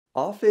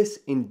Office,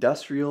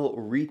 industrial,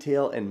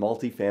 retail, and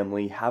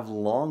multifamily have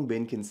long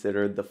been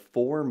considered the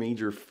four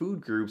major food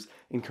groups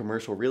in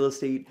commercial real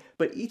estate,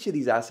 but each of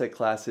these asset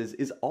classes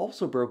is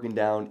also broken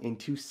down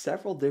into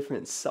several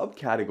different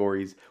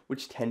subcategories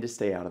which tend to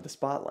stay out of the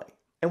spotlight.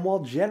 And while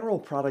general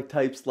product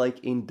types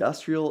like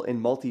industrial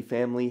and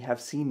multifamily have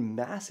seen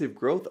massive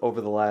growth over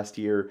the last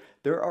year,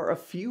 there are a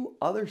few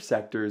other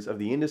sectors of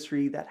the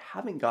industry that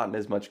haven't gotten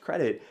as much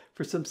credit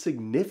for some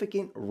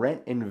significant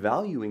rent and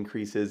value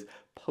increases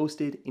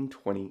posted in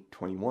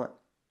 2021.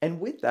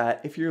 And with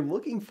that, if you're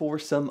looking for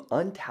some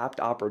untapped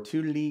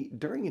opportunity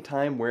during a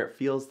time where it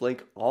feels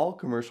like all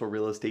commercial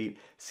real estate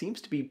seems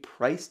to be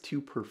priced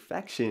to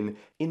perfection,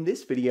 in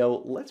this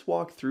video, let's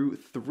walk through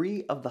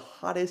three of the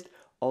hottest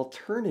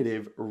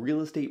alternative real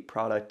estate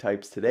product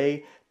types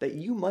today that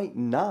you might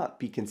not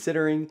be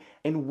considering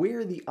and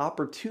where the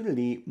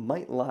opportunity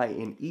might lie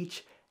in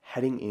each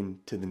heading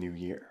into the new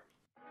year.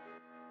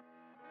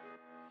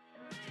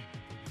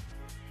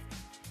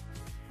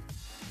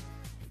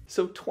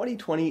 So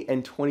 2020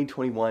 and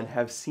 2021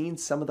 have seen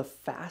some of the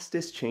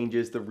fastest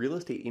changes the real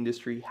estate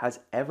industry has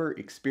ever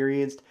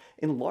experienced,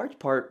 in large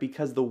part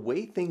because the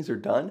way things are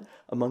done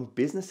among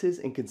businesses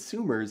and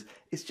consumers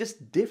is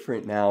just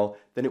different now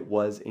than it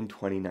was in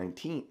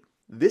 2019.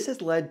 This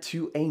has led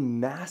to a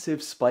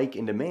massive spike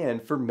in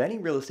demand for many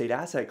real estate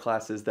asset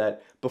classes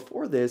that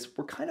before this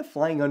were kind of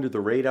flying under the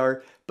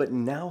radar, but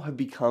now have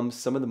become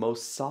some of the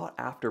most sought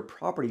after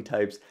property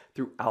types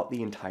throughout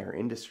the entire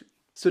industry.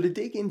 So to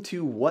dig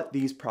into what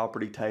these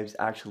property types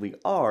actually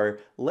are,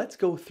 let's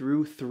go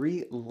through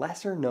three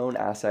lesser known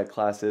asset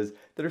classes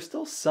that are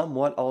still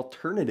somewhat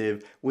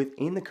alternative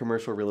within the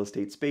commercial real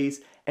estate space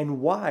and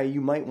why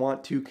you might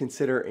want to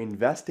consider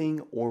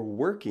investing or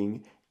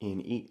working in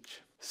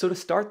each. So to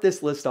start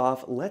this list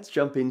off, let's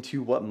jump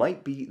into what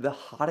might be the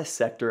hottest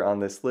sector on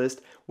this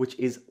list, which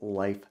is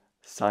life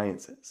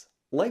sciences.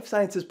 Life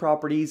sciences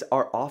properties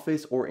are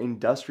office or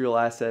industrial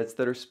assets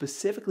that are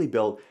specifically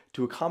built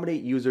to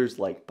accommodate users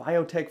like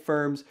biotech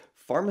firms,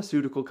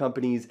 pharmaceutical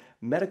companies,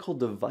 medical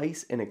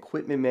device and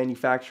equipment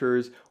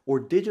manufacturers,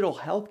 or digital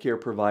healthcare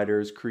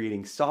providers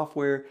creating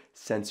software,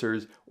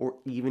 sensors, or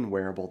even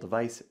wearable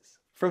devices.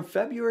 From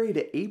February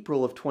to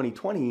April of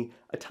 2020,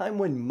 a time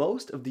when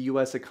most of the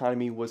US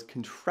economy was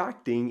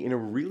contracting in a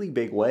really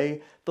big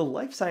way, the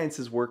life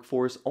sciences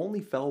workforce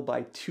only fell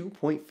by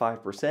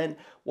 2.5%,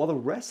 while the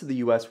rest of the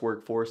US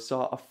workforce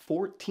saw a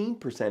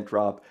 14%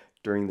 drop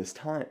during this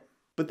time.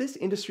 But this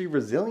industry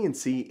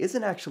resiliency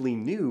isn't actually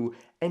new,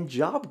 and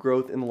job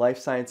growth in the life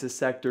sciences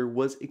sector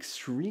was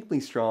extremely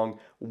strong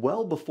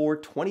well before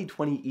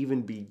 2020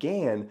 even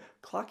began,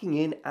 clocking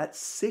in at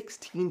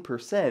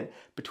 16%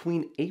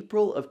 between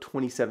April of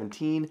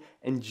 2017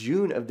 and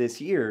June of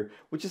this year,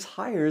 which is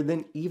higher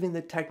than even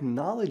the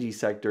technology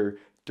sector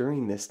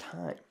during this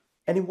time.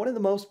 And in one of the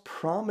most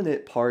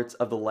prominent parts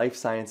of the life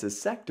sciences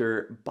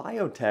sector,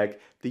 biotech,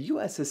 the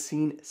US has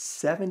seen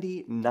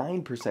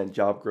 79%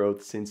 job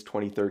growth since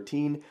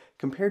 2013,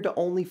 compared to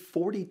only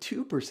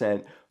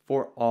 42%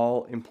 for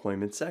all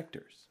employment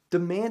sectors.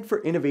 Demand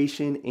for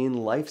innovation in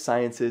life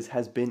sciences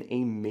has been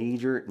a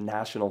major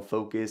national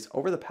focus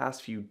over the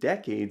past few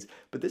decades,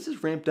 but this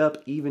has ramped up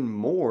even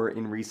more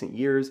in recent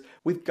years,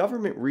 with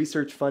government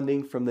research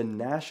funding from the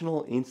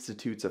National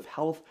Institutes of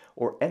Health,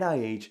 or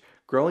NIH,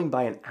 growing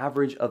by an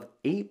average of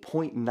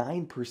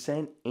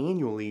 8.9%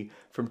 annually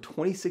from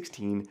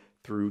 2016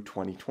 through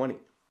 2020.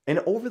 And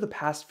over the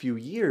past few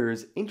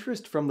years,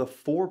 interest from the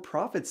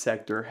for-profit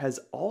sector has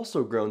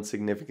also grown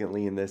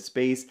significantly in this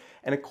space,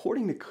 and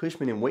according to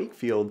Cushman &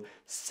 Wakefield,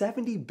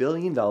 $70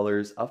 billion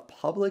of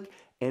public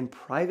and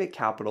private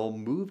capital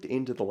moved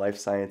into the life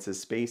sciences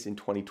space in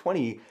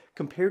 2020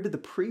 compared to the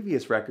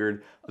previous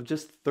record of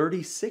just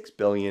 $36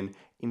 billion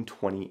in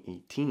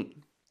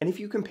 2018. And if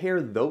you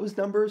compare those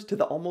numbers to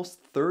the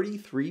almost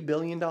 $33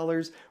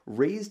 billion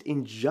raised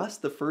in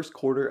just the first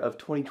quarter of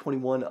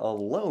 2021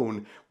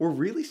 alone, we're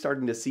really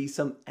starting to see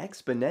some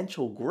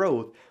exponential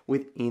growth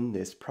within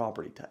this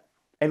property type.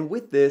 And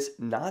with this,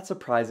 not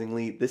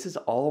surprisingly, this has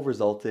all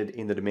resulted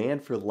in the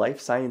demand for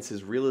life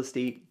sciences real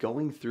estate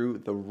going through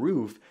the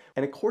roof.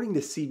 And according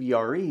to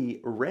CBRE,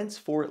 rents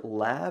for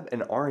lab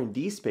and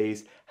R&D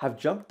space have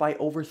jumped by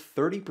over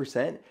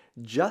 30%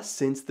 just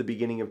since the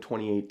beginning of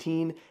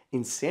 2018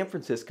 in San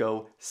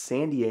Francisco,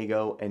 San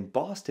Diego, and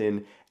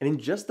Boston. And in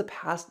just the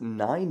past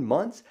 9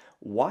 months,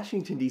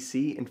 Washington,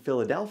 D.C. and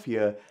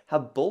Philadelphia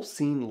have both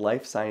seen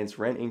life science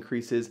rent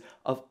increases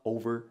of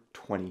over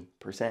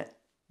 20%.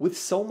 With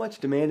so much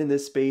demand in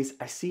this space,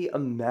 I see a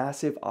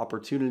massive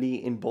opportunity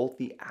in both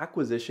the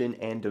acquisition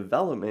and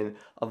development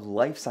of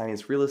life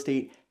science real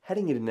estate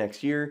heading into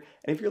next year.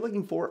 And if you're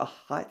looking for a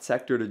hot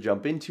sector to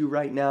jump into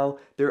right now,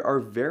 there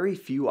are very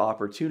few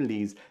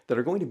opportunities that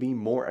are going to be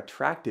more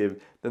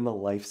attractive than the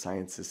life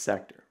sciences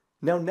sector.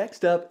 Now,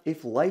 next up,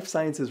 if life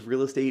sciences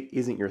real estate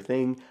isn't your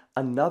thing,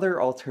 another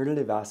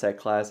alternative asset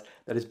class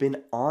that has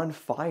been on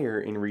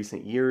fire in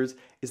recent years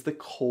is the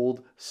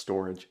cold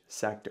storage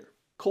sector.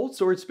 Cold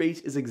storage space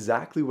is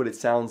exactly what it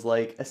sounds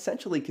like,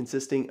 essentially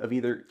consisting of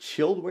either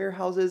chilled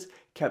warehouses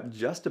kept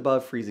just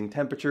above freezing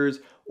temperatures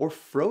or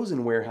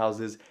frozen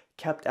warehouses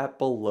kept at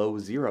below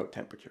zero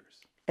temperatures.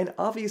 And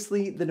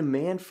obviously, the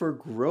demand for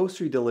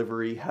grocery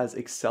delivery has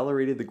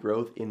accelerated the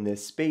growth in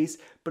this space,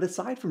 but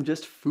aside from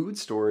just food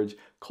storage,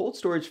 cold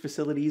storage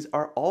facilities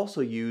are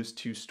also used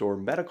to store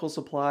medical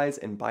supplies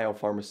and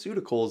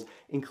biopharmaceuticals,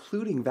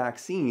 including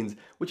vaccines,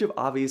 which have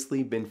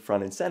obviously been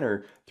front and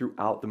center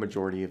throughout the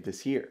majority of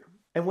this year.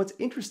 And what's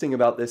interesting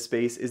about this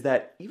space is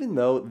that even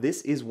though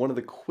this is one of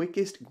the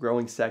quickest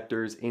growing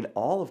sectors in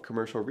all of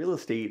commercial real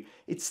estate,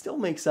 it still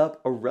makes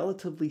up a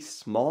relatively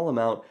small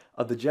amount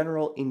of the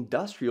general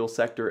industrial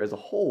sector as a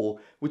whole,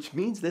 which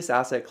means this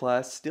asset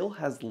class still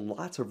has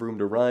lots of room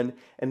to run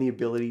and the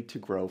ability to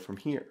grow from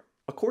here.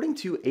 According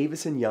to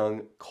Avison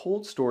Young,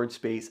 cold storage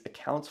space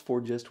accounts for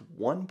just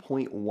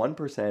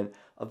 1.1%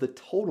 of the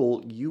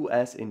total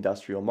US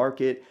industrial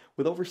market,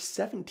 with over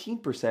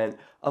 17%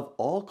 of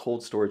all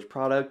cold storage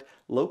product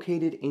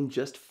located in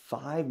just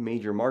 5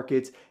 major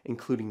markets,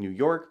 including New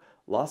York,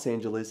 Los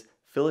Angeles,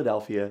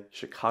 Philadelphia,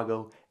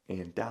 Chicago,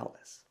 and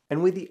Dallas.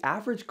 And with the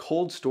average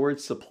cold storage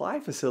supply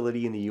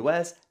facility in the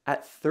US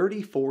at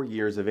 34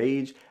 years of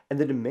age, and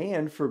the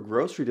demand for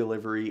grocery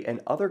delivery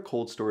and other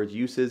cold storage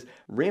uses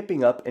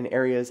ramping up in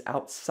areas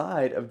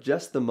outside of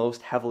just the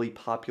most heavily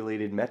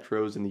populated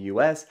metros in the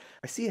US,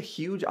 I see a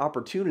huge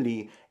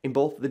opportunity in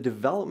both the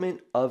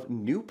development of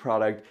new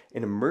product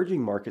in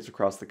emerging markets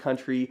across the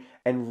country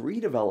and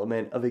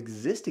redevelopment of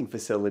existing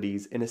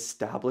facilities in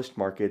established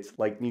markets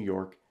like New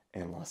York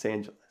and Los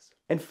Angeles.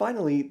 And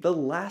finally, the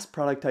last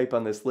product type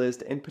on this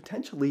list, and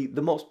potentially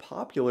the most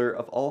popular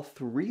of all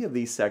three of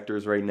these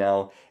sectors right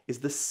now, is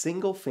the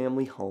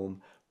single-family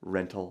home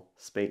rental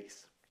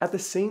space. At the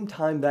same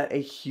time that a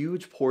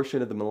huge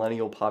portion of the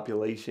millennial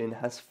population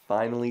has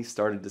finally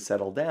started to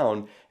settle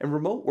down and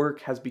remote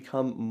work has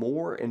become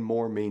more and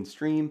more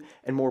mainstream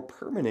and more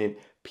permanent,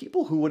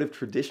 people who would have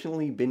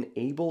traditionally been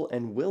able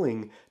and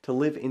willing to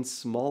live in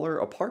smaller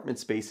apartment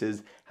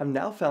spaces have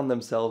now found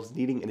themselves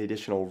needing an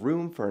additional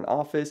room for an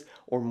office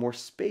or more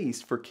space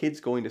for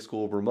kids going to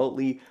school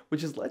remotely,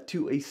 which has led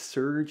to a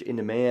surge in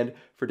demand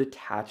for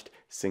detached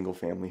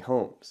single-family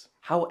homes.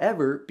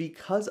 However,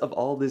 because of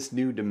all this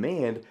new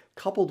demand,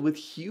 coupled with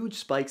huge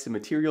spikes in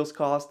materials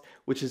cost,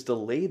 which has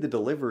delayed the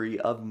delivery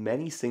of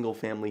many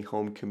single-family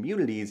home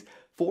communities,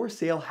 for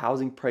sale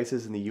housing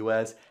prices in the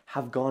US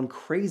have gone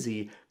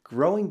crazy,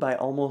 growing by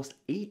almost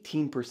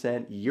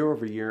 18% year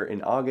over year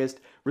in August,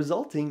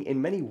 resulting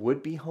in many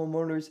would-be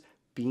homeowners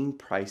being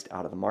priced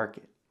out of the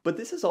market. But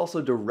this has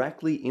also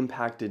directly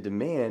impacted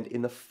demand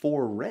in the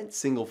for-rent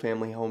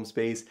single-family home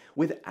space,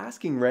 with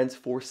asking rents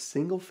for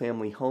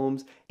single-family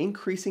homes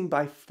increasing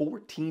by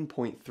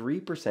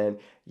 14.3%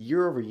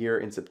 year over year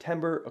in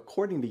September,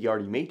 according to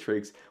Yardi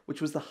Matrix,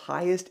 which was the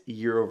highest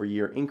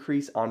year-over-year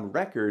increase on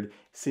record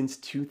since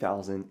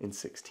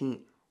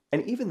 2016.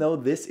 And even though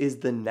this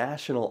is the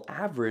national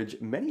average,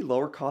 many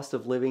lower cost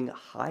of living,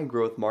 high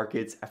growth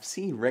markets have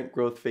seen rent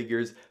growth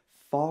figures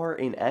far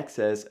in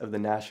excess of the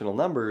national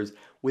numbers,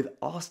 with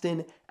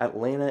Austin,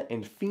 Atlanta,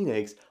 and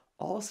Phoenix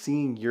all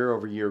seeing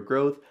year-over-year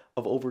growth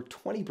of over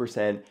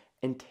 20%,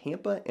 and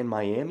Tampa and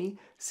Miami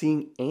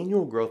seeing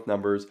annual growth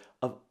numbers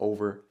of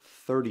over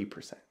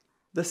 30%.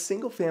 The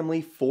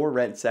single-family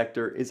for-rent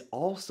sector is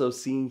also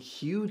seeing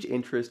huge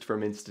interest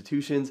from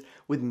institutions,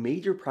 with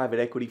major private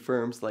equity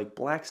firms like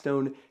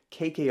Blackstone,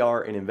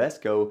 KKR, and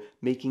Invesco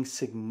making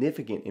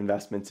significant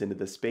investments into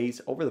the space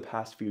over the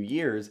past few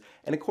years,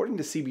 and according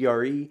to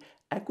CBRE,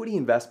 equity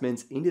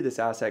investments into this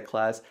asset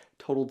class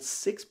totaled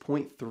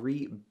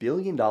 $6.3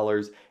 billion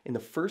in the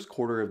first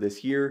quarter of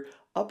this year,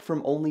 up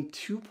from only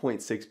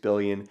 $2.6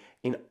 billion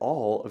in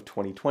all of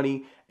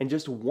 2020 and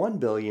just $1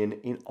 billion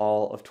in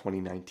all of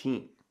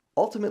 2019.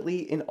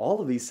 Ultimately, in all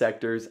of these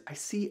sectors, I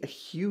see a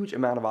huge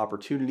amount of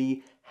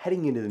opportunity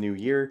heading into the new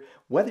year,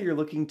 whether you're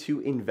looking to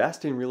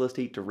invest in real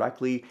estate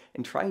directly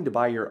and trying to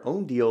buy your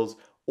own deals,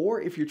 or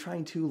if you're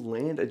trying to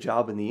land a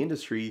job in the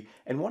industry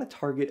and want to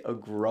target a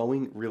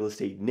growing real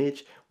estate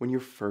niche when you're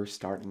first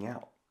starting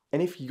out.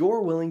 And if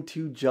you're willing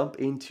to jump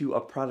into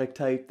a product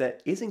type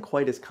that isn't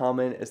quite as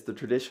common as the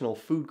traditional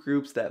food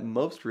groups that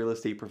most real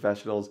estate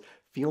professionals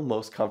feel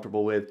most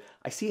comfortable with,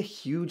 I see a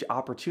huge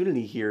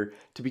opportunity here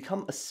to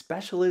become a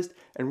specialist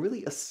and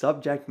really a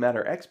subject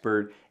matter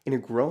expert in a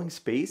growing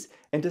space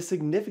and to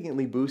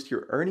significantly boost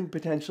your earning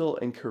potential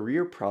and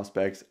career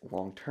prospects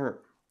long term.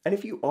 And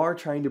if you are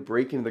trying to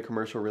break into the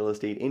commercial real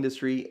estate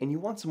industry and you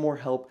want some more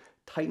help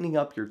tightening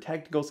up your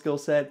technical skill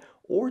set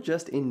or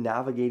just in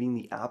navigating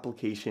the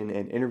application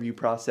and interview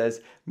process,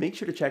 make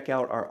sure to check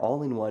out our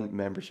all-in-one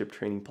membership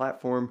training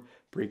platform,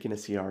 Break Into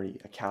CRE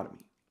Academy.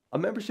 A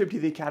membership to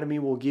the Academy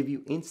will give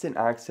you instant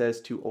access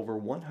to over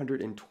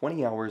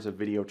 120 hours of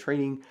video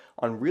training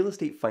on real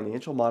estate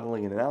financial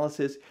modeling and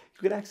analysis.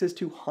 You get access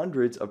to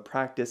hundreds of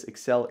practice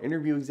Excel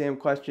interview exam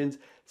questions,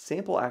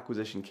 sample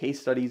acquisition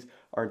case studies,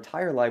 our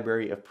entire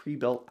library of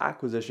pre-built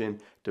acquisition,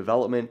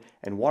 development,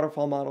 and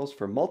waterfall models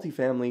for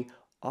multifamily,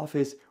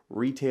 office,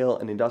 retail,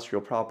 and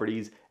industrial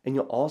properties, and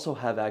you'll also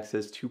have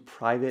access to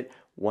private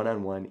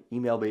one-on-one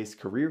email-based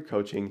career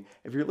coaching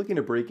if you're looking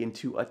to break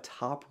into a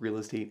top real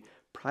estate,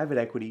 private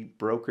equity,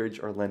 brokerage,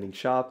 or lending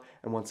shop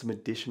and want some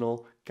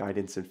additional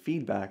guidance and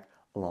feedback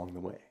along the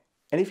way.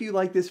 And if you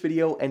like this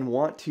video and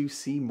want to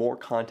see more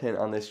content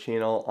on this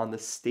channel on the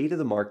state of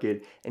the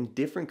market and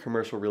different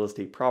commercial real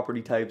estate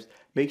property types,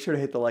 make sure to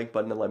hit the like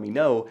button to let me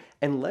know,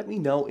 and let me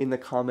know in the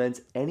comments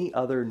any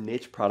other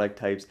niche product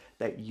types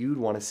that you'd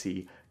want to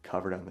see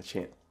covered on the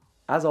channel.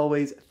 As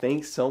always,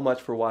 thanks so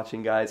much for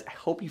watching, guys. I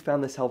hope you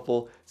found this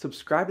helpful.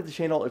 Subscribe to the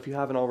channel if you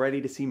haven't already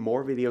to see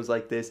more videos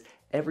like this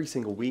every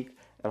single week,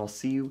 and I'll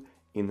see you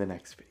in the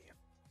next video.